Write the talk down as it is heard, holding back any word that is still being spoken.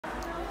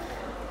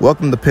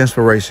Welcome to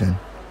Pinspiration,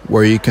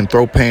 where you can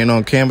throw paint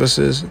on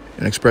canvases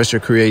and express your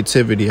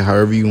creativity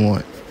however you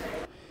want.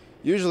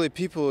 Usually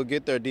people will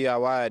get their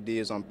DIY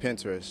ideas on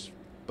Pinterest,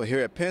 but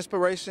here at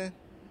Pinspiration,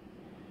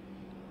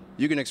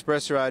 you can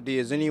express your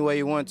ideas any way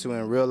you want to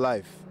in real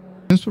life.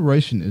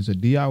 Pinspiration is a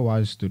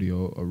DIY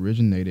studio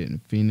originated in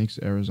Phoenix,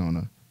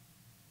 Arizona.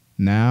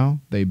 Now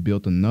they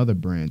built another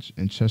branch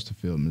in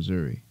Chesterfield,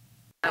 Missouri.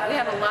 We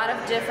have a lot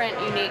of different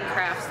unique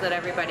crafts that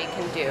everybody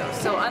can do.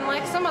 So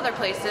unlike some other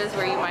places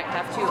where you might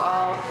have to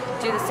all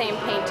do the same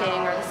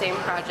painting or the same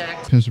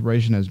project,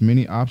 Pinspiration has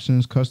many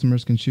options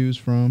customers can choose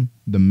from.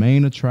 The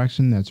main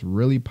attraction that's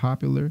really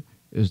popular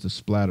is the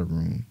splatter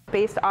room.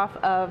 Based off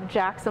of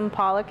Jackson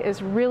Pollock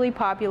is really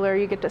popular.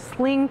 You get to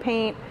sling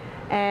paint,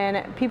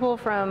 and people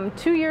from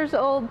 2 years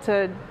old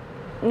to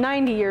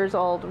 90 years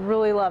old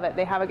really love it.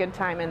 They have a good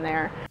time in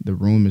there. The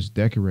room is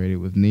decorated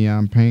with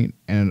neon paint,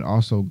 and it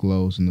also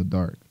glows in the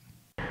dark.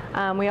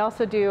 We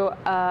also do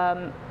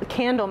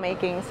candle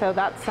making, so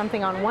that's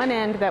something on one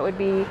end that would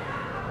be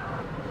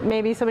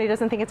maybe somebody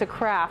doesn't think it's a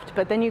craft,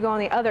 but then you go on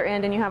the other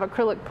end and you have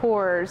acrylic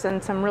pours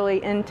and some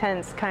really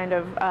intense kind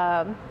of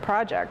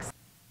projects.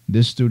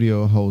 This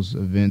studio hosts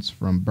events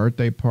from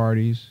birthday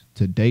parties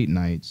to date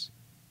nights,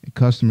 and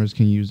customers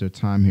can use their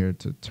time here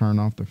to turn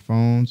off their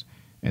phones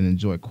and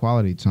enjoy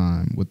quality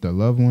time with their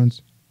loved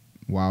ones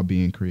while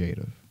being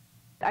creative.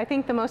 I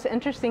think the most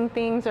interesting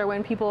things are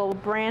when people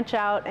branch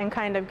out and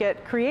kind of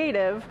get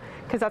creative,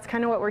 because that's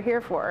kind of what we're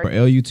here for. For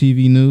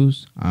LUTV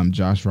News, I'm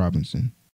Josh Robinson.